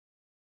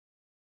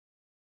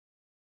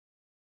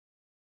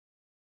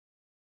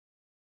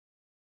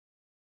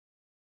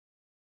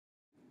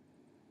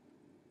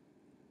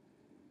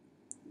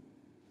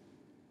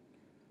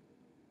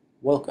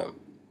Welcome.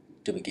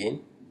 To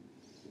begin,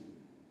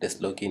 let's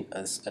log in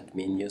as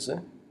admin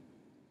user.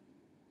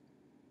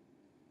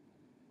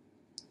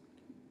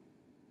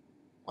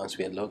 Once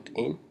we are logged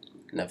in,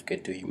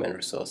 navigate to Human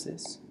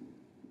Resources.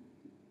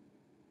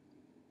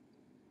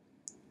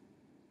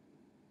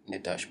 In the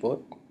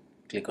dashboard,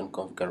 click on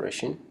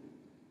Configuration,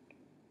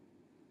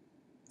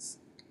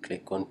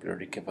 click on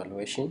Periodic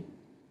Evaluation,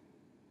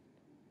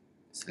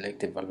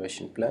 select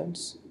Evaluation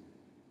Plans.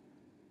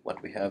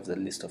 What we have is a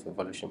list of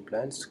evaluation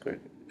plans.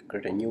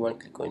 Create a new one,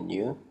 click on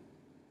New,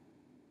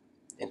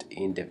 and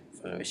in the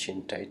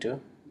evaluation title,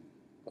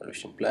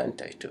 evaluation plan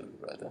title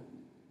rather,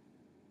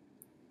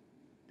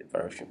 the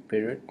evaluation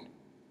period,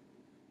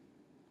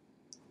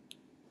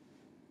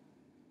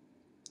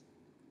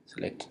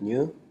 select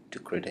New to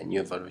create a new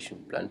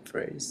evaluation plan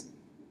phrase.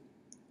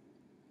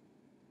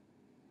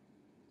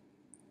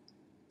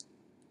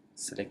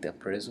 Select the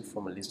appraisal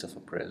from a list of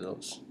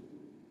appraisals.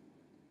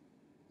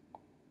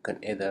 You can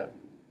either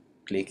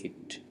click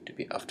it to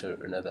be after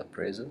another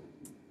appraisal,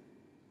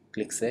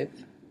 click Save.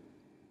 You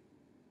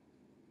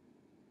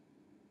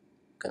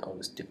can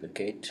always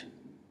duplicate,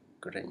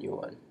 create a new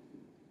one.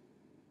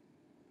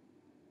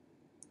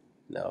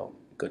 Now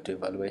go to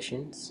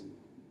Evaluations,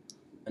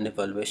 and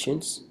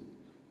Evaluations,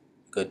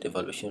 go to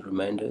Evaluation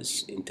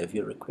Reminders,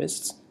 Interview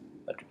Requests.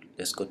 But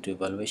let's go to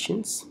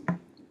Evaluations.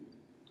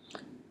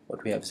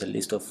 What we have is a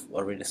list of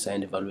already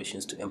assigned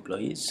evaluations to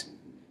employees.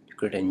 To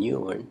create a new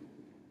one,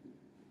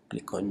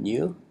 click on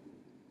New,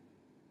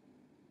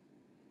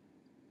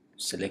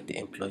 select the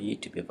employee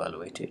to be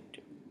evaluated.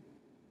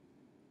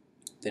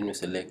 Then we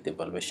select the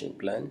evaluation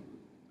plan.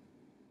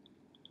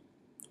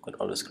 You can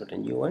always create a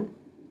new one,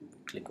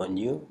 click on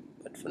New,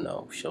 but for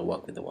now we shall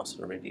work with the ones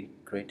already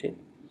created.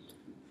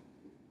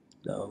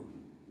 Now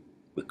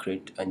we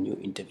create a new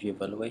interview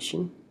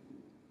evaluation,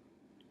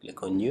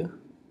 click on New.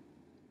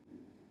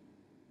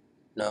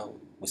 Now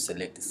we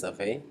select the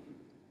survey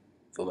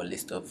from a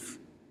list of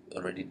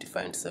already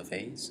defined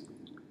surveys.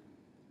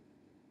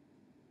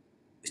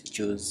 We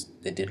choose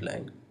the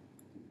deadline,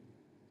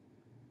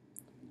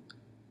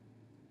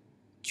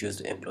 choose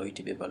the employee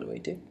to be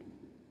evaluated,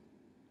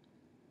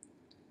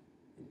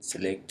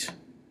 select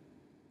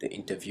the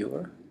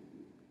interviewer,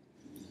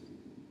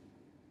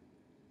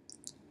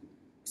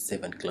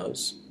 save and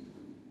close,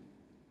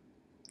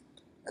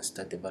 and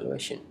start the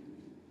evaluation.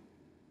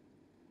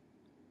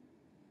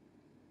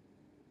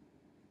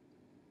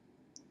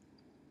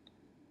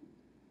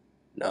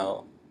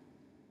 Now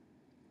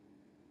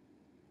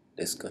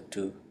let's go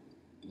to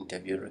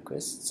interview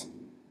requests,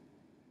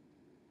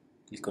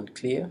 click on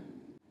Clear.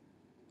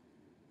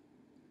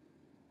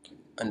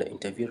 Under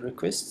interview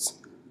requests,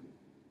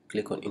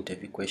 click on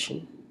interview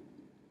question,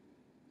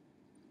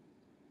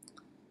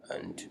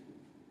 and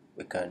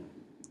we can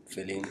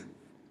fill in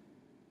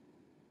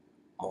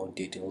more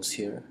details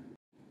here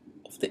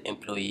of the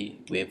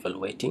employee we're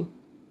evaluating.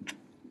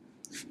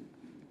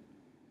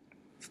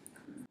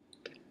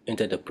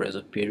 Enter the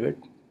appraisal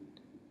period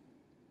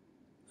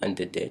and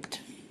the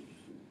date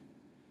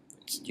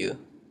it's due.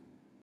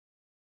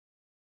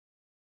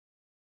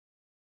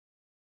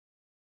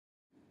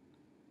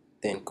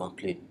 Then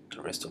complete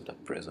the rest of the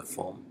appraisal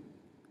form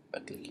by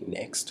clicking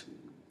Next.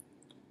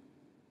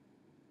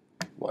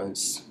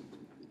 Once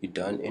you're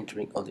done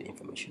entering all the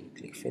information,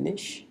 click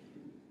Finish.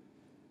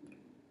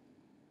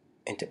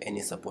 Enter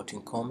any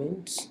supporting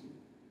comments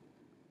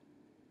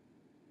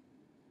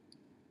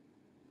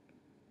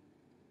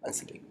and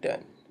select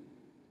Done.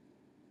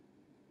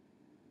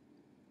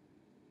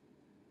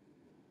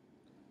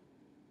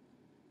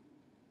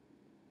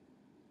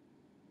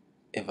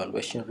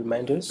 Evaluation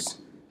reminders.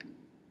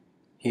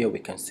 Here we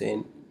can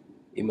send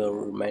email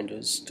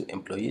reminders to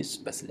employees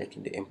by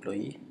selecting the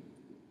employee,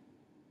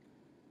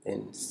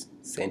 then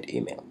send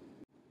email.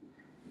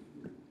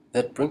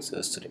 That brings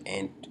us to the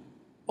end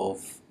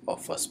of our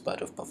first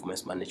part of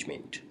performance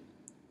management.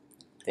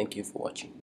 Thank you for watching.